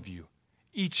every one of you,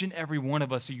 each and every one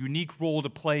of us, a unique role to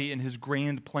play in his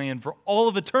grand plan for all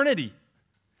of eternity.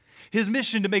 His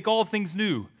mission to make all things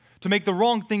new, to make the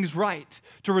wrong things right,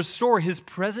 to restore his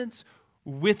presence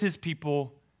with his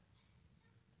people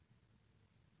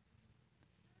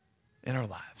in our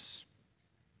lives.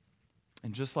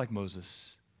 And just like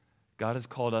Moses, God has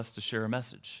called us to share a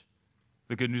message,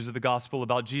 the good news of the gospel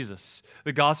about Jesus.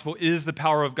 The gospel is the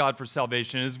power of God for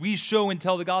salvation. As we show and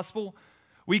tell the gospel,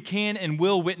 we can and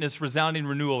will witness resounding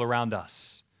renewal around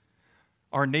us.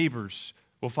 Our neighbors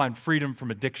will find freedom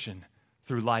from addiction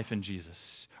through life in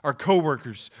Jesus. Our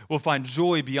coworkers will find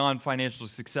joy beyond financial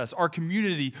success. Our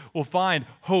community will find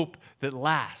hope that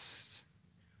lasts.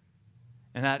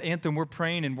 And at Anthem, we're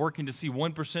praying and working to see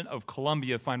 1% of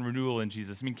Columbia find renewal in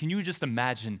Jesus. I mean, can you just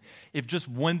imagine if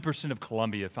just 1% of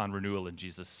Columbia found renewal in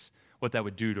Jesus, what that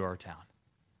would do to our town,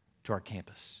 to our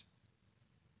campus?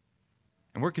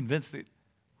 And we're convinced that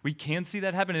we can see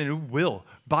that happen, and it will,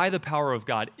 by the power of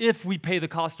God, if we pay the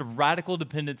cost of radical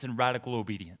dependence and radical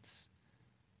obedience.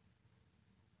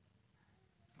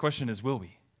 The question is, will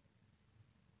we?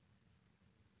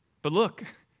 But look,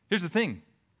 here's the thing.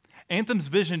 Anthem's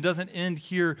vision doesn't end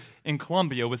here in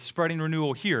Columbia with spreading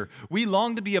renewal here. We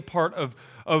long to be a part of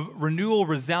renewal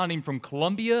resounding from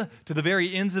Columbia to the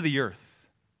very ends of the earth.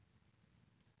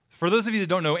 For those of you that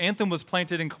don't know, Anthem was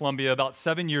planted in Columbia about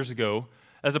 7 years ago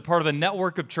as a part of a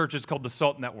network of churches called the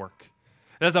SALT Network.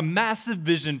 It has a massive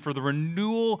vision for the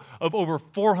renewal of over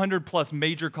 400 plus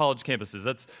major college campuses.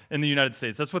 That's in the United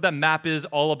States. That's what that map is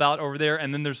all about over there.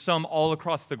 And then there's some all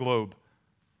across the globe.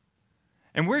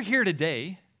 And we're here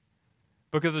today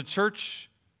because Candeo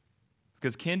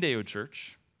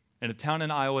Church, in a town in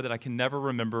Iowa that I can never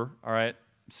remember, all right,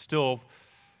 still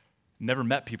never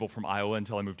met people from Iowa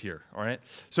until I moved here, all right?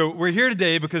 So we're here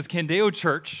today because Candeo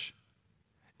Church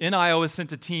in Iowa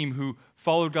sent a team who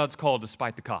followed God's call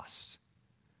despite the cost.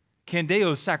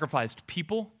 Candeo sacrificed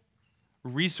people,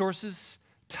 resources,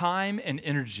 time, and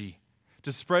energy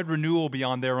to spread renewal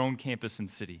beyond their own campus and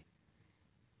city.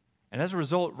 And as a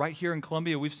result, right here in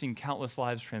Columbia, we've seen countless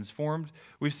lives transformed.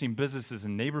 We've seen businesses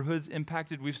and neighborhoods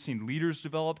impacted. We've seen leaders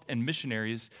developed and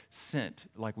missionaries sent,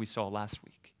 like we saw last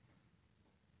week.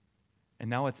 And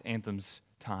now it's Anthem's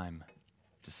time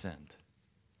to send.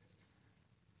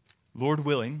 Lord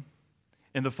willing,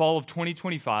 in the fall of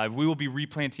 2025, we will be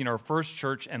replanting our first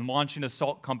church and launching a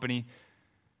SALT company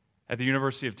at the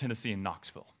University of Tennessee in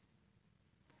Knoxville.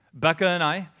 Becca and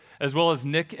I, as well as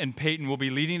Nick and Peyton, will be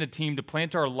leading a team to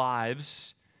plant our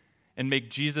lives and make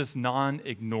Jesus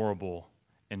non-ignorable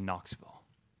in Knoxville.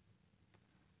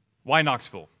 Why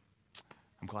Knoxville?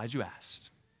 I'm glad you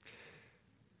asked.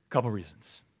 A couple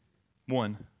reasons.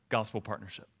 One, gospel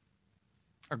partnership,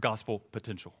 or gospel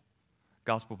potential.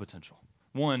 Gospel potential.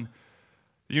 One,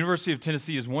 the University of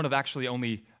Tennessee is one of actually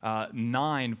only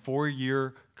 9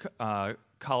 four-year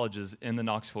colleges in the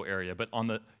Knoxville area. But on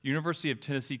the University of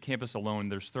Tennessee campus alone,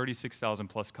 there's 36,000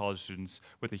 plus college students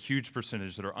with a huge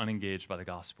percentage that are unengaged by the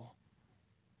gospel.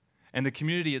 And the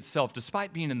community itself,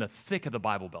 despite being in the thick of the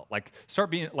Bible Belt, start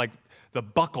being like the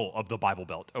buckle of the Bible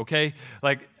Belt, okay?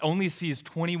 Only sees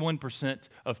 21%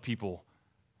 of people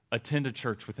attend a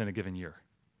church within a given year.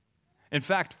 In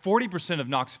fact, 40% of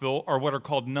Knoxville are what are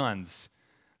called nuns.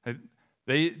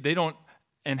 They don't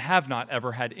and have not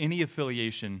ever had any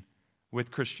affiliation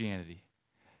with Christianity.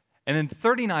 And then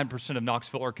 39% of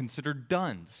Knoxville are considered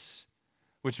duns,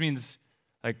 which means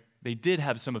they did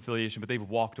have some affiliation, but they've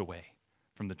walked away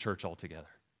from the church altogether.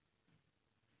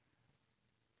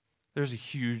 There's a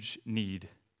huge need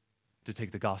to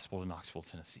take the gospel to Knoxville,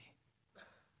 Tennessee.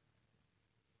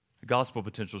 The gospel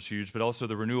potential is huge, but also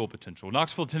the renewal potential.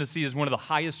 Knoxville, Tennessee is one of the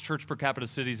highest church per capita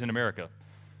cities in America.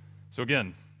 So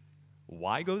again,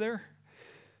 why go there?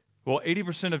 Well,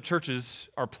 80% of churches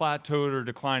are plateaued or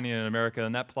declining in America,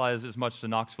 and that applies as much to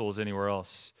Knoxville as anywhere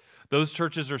else. Those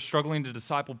churches are struggling to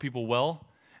disciple people well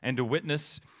and to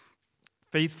witness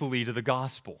faithfully to the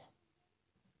gospel.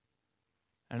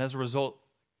 And as a result,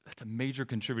 that's a major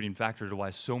contributing factor to why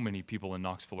so many people in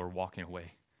Knoxville are walking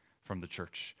away from the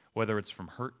church, whether it's from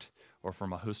hurt or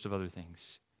from a host of other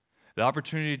things. The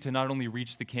opportunity to not only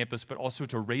reach the campus, but also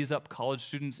to raise up college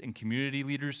students and community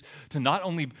leaders, to not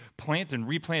only plant and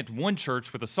replant one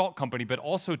church with a SALT company, but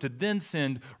also to then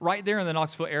send right there in the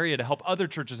Knoxville area to help other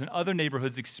churches and other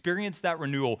neighborhoods experience that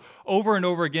renewal over and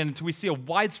over again until we see a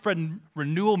widespread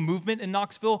renewal movement in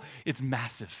Knoxville. It's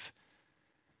massive.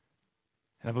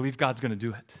 And I believe God's going to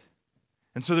do it.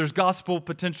 And so there's gospel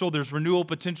potential, there's renewal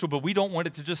potential, but we don't want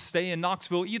it to just stay in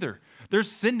Knoxville either. There's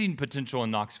sending potential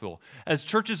in Knoxville. As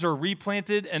churches are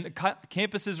replanted and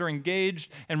campuses are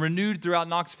engaged and renewed throughout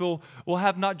Knoxville, we'll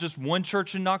have not just one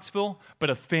church in Knoxville, but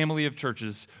a family of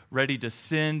churches ready to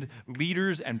send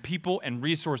leaders and people and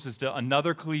resources to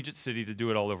another collegiate city to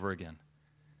do it all over again.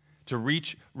 To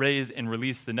reach, raise, and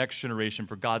release the next generation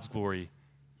for God's glory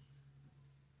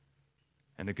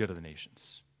and the good of the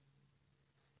nations.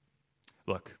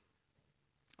 Look,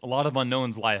 a lot of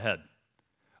unknowns lie ahead.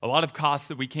 A lot of costs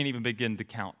that we can't even begin to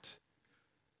count.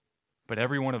 But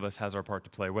every one of us has our part to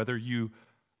play. Whether you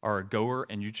are a goer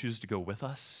and you choose to go with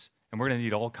us, and we're going to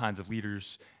need all kinds of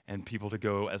leaders and people to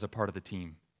go as a part of the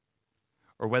team.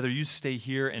 Or whether you stay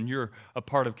here and you're a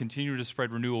part of continuing to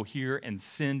spread renewal here and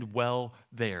send well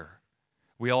there.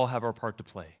 We all have our part to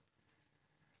play.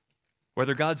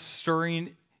 Whether God's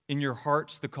stirring in your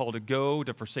hearts the call to go,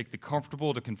 to forsake the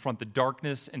comfortable, to confront the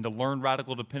darkness, and to learn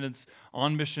radical dependence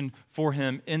on mission for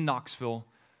Him in Knoxville,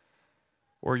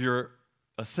 or you're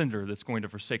a sender that's going to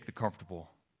forsake the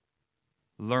comfortable,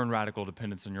 learn radical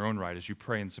dependence on your own right as you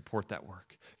pray and support that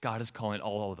work. God is calling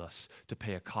all of us to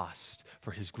pay a cost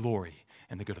for His glory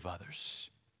and the good of others.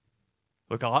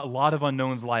 Look, a lot of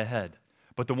unknowns lie ahead,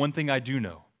 but the one thing I do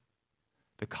know,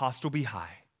 the cost will be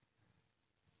high,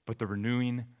 but the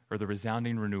renewing or the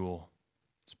resounding renewal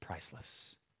is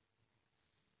priceless.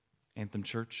 Anthem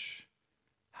Church,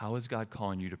 how is God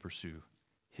calling you to pursue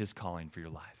His calling for your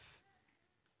life?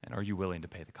 And are you willing to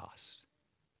pay the cost?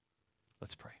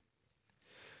 Let's pray.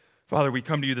 Father, we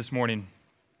come to you this morning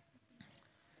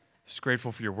Just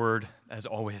grateful for your word, as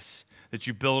always, that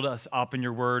you build us up in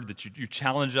your word, that you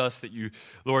challenge us, that you,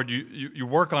 Lord, you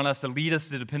work on us to lead us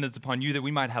to dependence upon you, that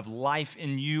we might have life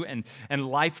in you and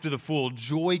life to the full,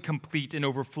 joy complete and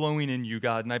overflowing in you,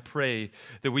 God. And I pray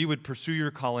that we would pursue your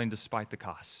calling despite the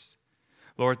cost.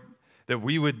 Lord, that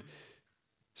we would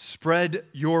spread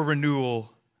your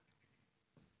renewal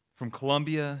from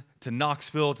Columbia to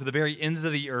Knoxville to the very ends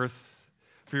of the earth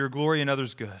for your glory and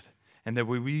others' good. And that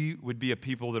we would be a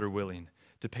people that are willing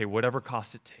to pay whatever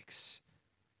cost it takes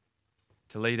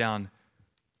to lay down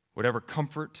whatever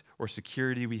comfort or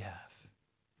security we have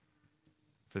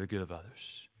for the good of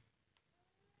others.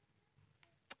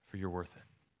 For you're worth it.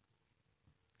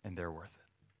 And they're worth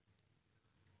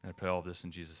it. And I pray all of this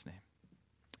in Jesus' name.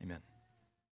 Amen.